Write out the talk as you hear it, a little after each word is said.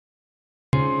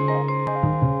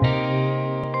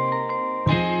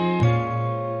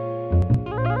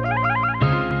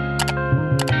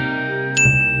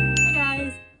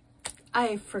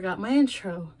I forgot my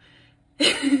intro.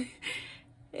 Hey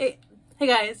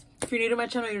guys, if you're new to my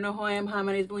channel, you don't know who I am. Hi,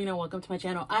 my name is Belina. Welcome to my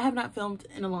channel. I have not filmed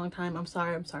in a long time. I'm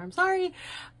sorry.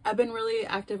 I've been really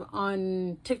active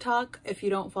on TikTok. If you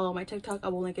don't follow my TikTok, I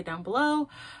will link it down below.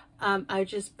 I've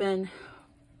just been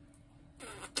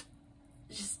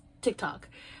TikTok.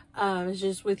 It's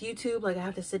just with YouTube, like I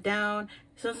have to sit down.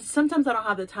 So sometimes I don't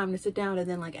have the time to sit down and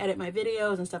then like edit my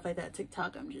videos and stuff like that.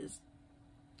 TikTok, I'm just,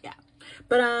 yeah.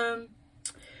 But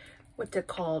what's it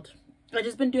called? I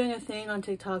just been doing a thing on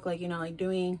TikTok, like, you know, like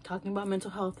talking about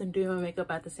mental health and doing my makeup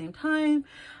at the same time.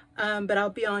 But I'll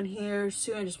be on here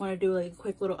soon. I just want to do like a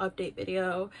quick little update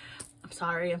video. I'm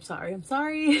sorry. I've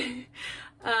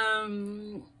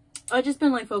just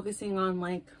been like focusing on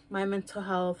like my mental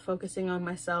health, focusing on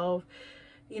myself,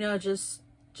 you know, just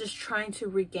trying to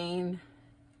regain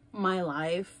my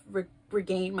life,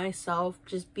 regain myself,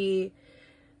 just be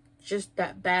just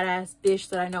that badass bitch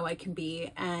that I know I can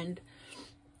be. And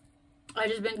I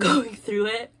just been going through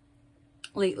it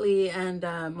lately, and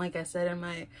like I said in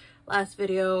my last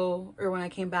video, or when I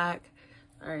came back,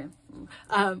 when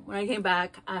I came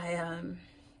back,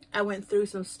 I went through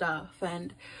some stuff,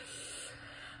 and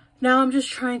now I'm just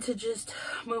trying to just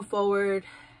move forward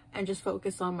and just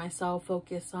focus on myself,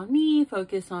 focus on me,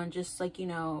 focus on just like, you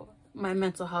know, my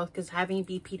mental health, because having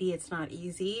BPD, it's not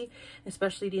easy,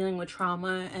 especially dealing with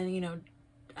trauma. And you know,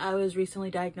 I was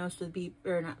recently diagnosed with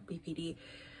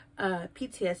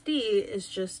PTSD. Is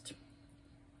just,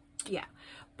 yeah.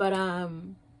 But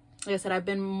like I said, I've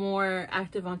been more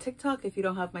active on TikTok. If you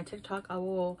don't have my TikTok, I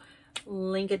will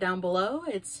link it down below.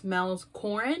 It smells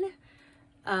Koren,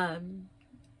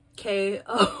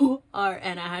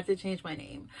 K-O-R-N. I had to change my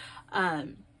name.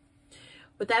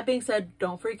 With that being said,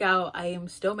 don't freak out. I am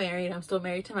still married. I'm still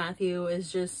married to Matthew.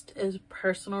 It's just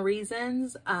personal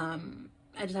reasons. I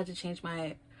just had to change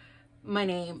my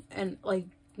name, and like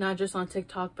not just on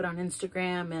TikTok, but on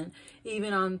Instagram and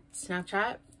even on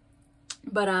Snapchat.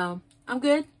 But I'm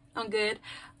good.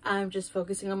 I'm just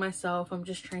focusing on myself. I'm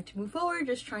just trying to move forward,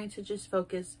 just trying to just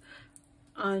focus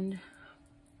on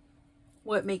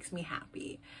what makes me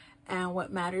happy and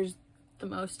what matters the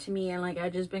most to me. And like,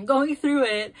 I've just been going through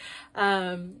it.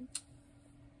 I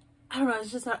don't know,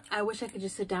 it's just, I wish I could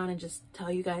just sit down and just tell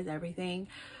you guys everything,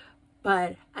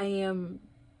 but I am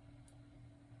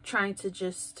trying to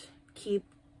just keep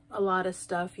a lot of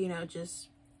stuff, you know, just,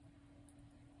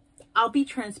 I'll be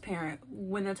transparent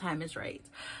when the time is right.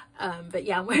 But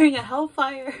yeah, I'm wearing a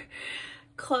Hellfire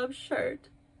Club shirt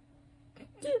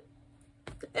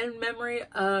in memory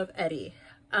of Eddie.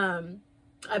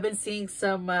 I've been seeing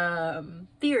some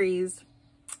theories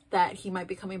that he might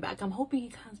be coming back. I'm hoping he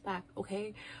comes back,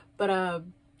 okay? But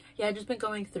yeah, I've just been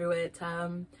going through it.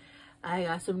 I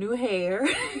got some new hair.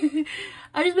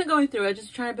 I've just been going through it,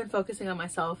 just been focusing on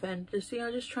myself, and just, you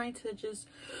know, just trying to just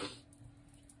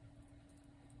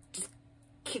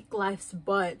kick life's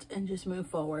butt and just move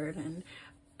forward. And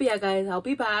but yeah guys, I'll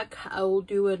be back. I will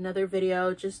do another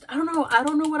video. Just I don't know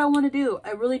what I want to do.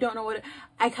 I really don't know what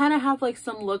I kind of have like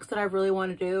some looks that I really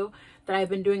want to do that I've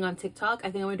been doing on TikTok.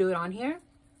 I think I'm gonna do it on here.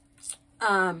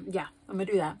 Yeah, I'm gonna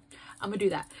do that.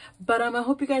 But I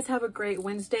hope you guys have a great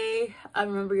Wednesday.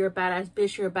 Remember, you're a badass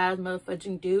bitch, you're a badass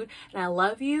motherfucking dude, and I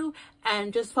love you.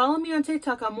 And just follow me on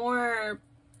TikTok. I'm more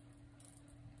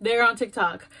there on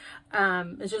TikTok.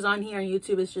 It's just on here on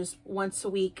YouTube. It's just once a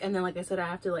week, and then like I said, I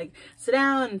have to like sit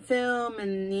down and film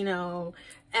and, you know,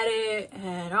 edit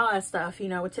and all that stuff. You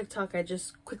know, with TikTok, I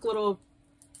just quick little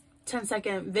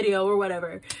 10-second video or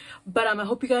whatever. But I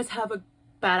hope you guys have a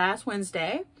badass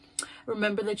Wednesday.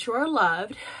 Remember that you are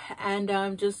loved, and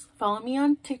just follow me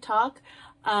on TikTok.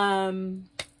 And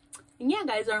yeah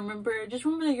guys, remember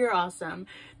that you're awesome.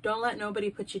 Don't let nobody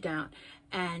put you down,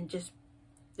 and just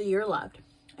that you're loved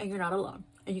and you're not alone,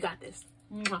 and you got this.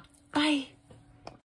 Mwah. Bye.